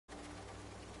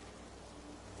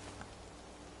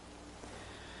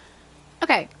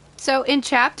Okay, so in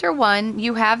Chapter 1,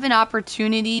 you have an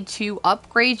opportunity to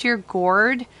upgrade your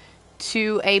Gourd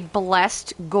to a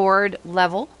Blessed Gourd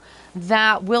level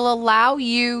that will allow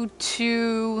you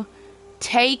to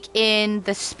take in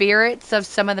the spirits of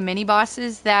some of the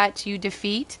mini-bosses that you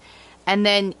defeat and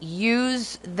then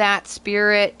use that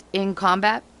spirit in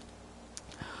combat.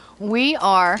 We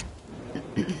are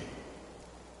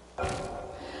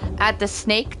at the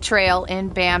Snake Trail in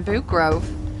Bamboo Grove,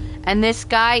 and this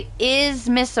guy is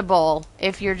missable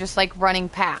if you're just like running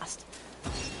past.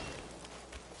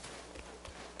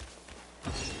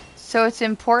 So it's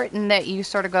important that you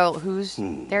sort of go, who's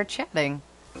there chatting?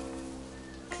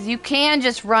 Because you can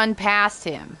just run past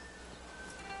him.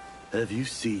 Have you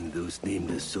seen those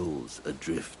nameless souls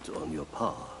adrift on your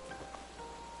path?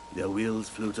 Their wheels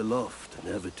float aloft,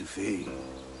 never to fade.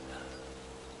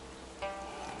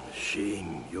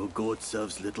 Shame, your gourd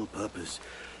serves little purpose,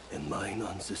 and mine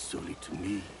answers solely to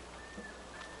me.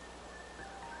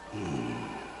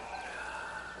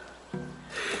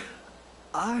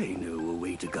 I know a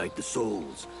way to guide the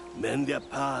souls, mend their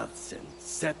paths, and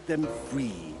set them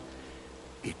free.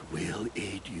 It will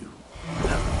aid you.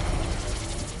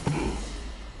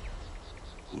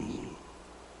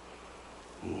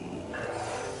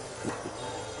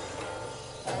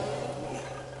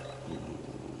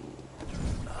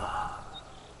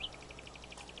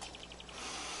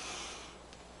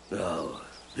 Now,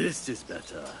 this is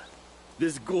better.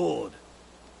 This gourd,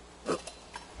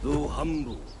 though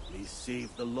humble, may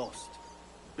save the lost,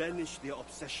 banish their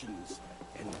obsessions,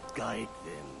 and guide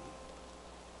them.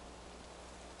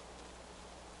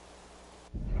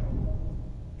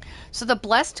 So the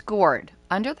Blessed Gourd.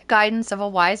 Under the guidance of a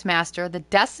wise master, the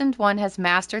Destined One has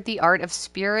mastered the art of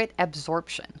spirit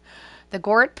absorption. The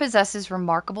gourd possesses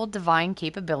remarkable divine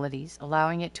capabilities,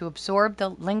 allowing it to absorb the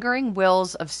lingering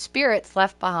wills of spirits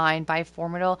left behind by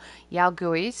formidable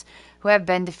Yaoguis who have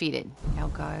been defeated.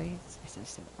 Yaoguis? I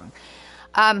said that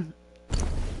wrong.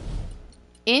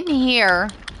 In here,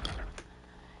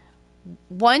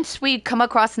 once we come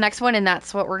across the next one, and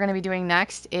that's what we're going to be doing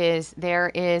next, is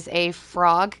there is a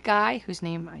frog guy whose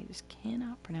name I just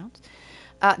cannot pronounce,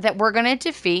 that we're going to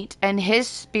defeat, and his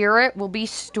spirit will be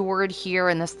stored here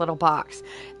in this little box.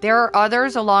 There are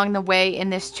others along the way in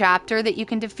this chapter that you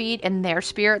can defeat, and their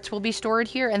spirits will be stored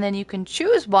here, and then you can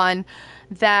choose one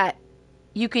that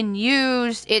you can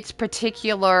use its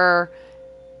particular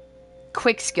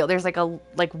quick skill. There's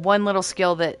like one little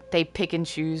skill that they pick and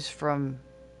choose from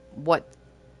what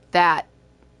that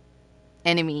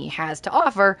enemy has to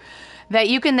offer that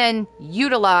you can then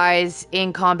utilize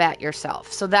in combat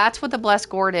yourself. So that's what the Blessed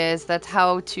Gourd is. That's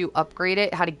how to upgrade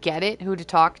it, how to get it, who to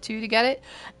talk to get it,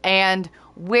 and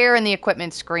where in the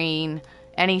equipment screen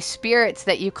any spirits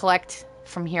that you collect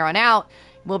from here on out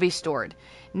will be stored.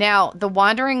 Now, the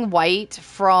Wandering Wight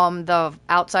from the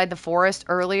outside the forest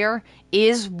earlier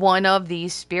is one of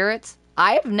these spirits.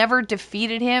 I have never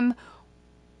defeated him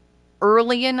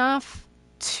early enough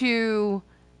to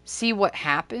see what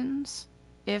happens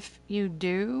if you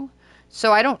do.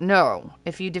 So I don't know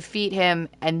if you defeat him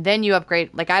and then you upgrade.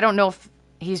 Like, I don't know if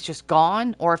he's just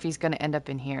gone or if he's going to end up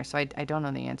in here. So I don't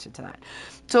know the answer to that.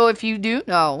 So if you do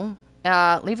know,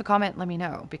 leave a comment, let me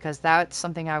know, because that's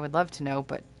something I would love to know,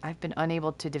 but I've been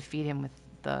unable to defeat him with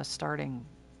the starting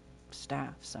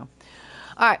staff. So,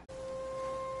 all right.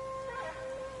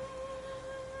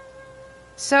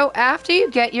 So after you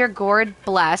get your gourd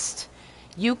blessed,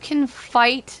 you can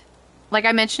fight, like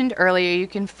I mentioned earlier, you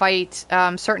can fight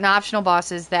certain optional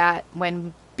bosses that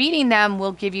when beating them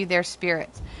will give you their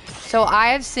spirits. So I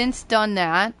have since done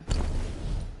that,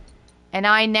 and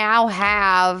I now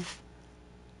have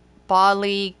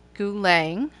Bali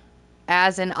Gulang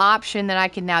as an option that I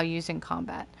can now use in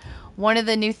combat. One of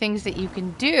the new things that you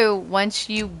can do once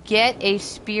you get a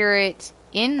spirit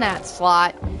in that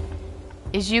slot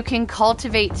is you can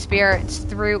cultivate spirits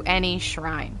through any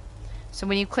shrine. So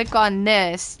when you click on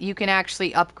this, you can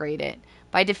actually upgrade it.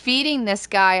 By defeating this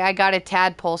guy, I got a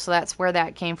tadpole, so that's where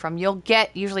that came from. You'll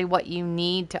get usually what you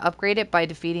need to upgrade it by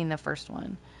defeating the first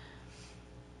one.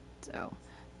 So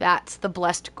that's the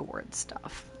Blessed Gourd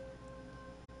stuff.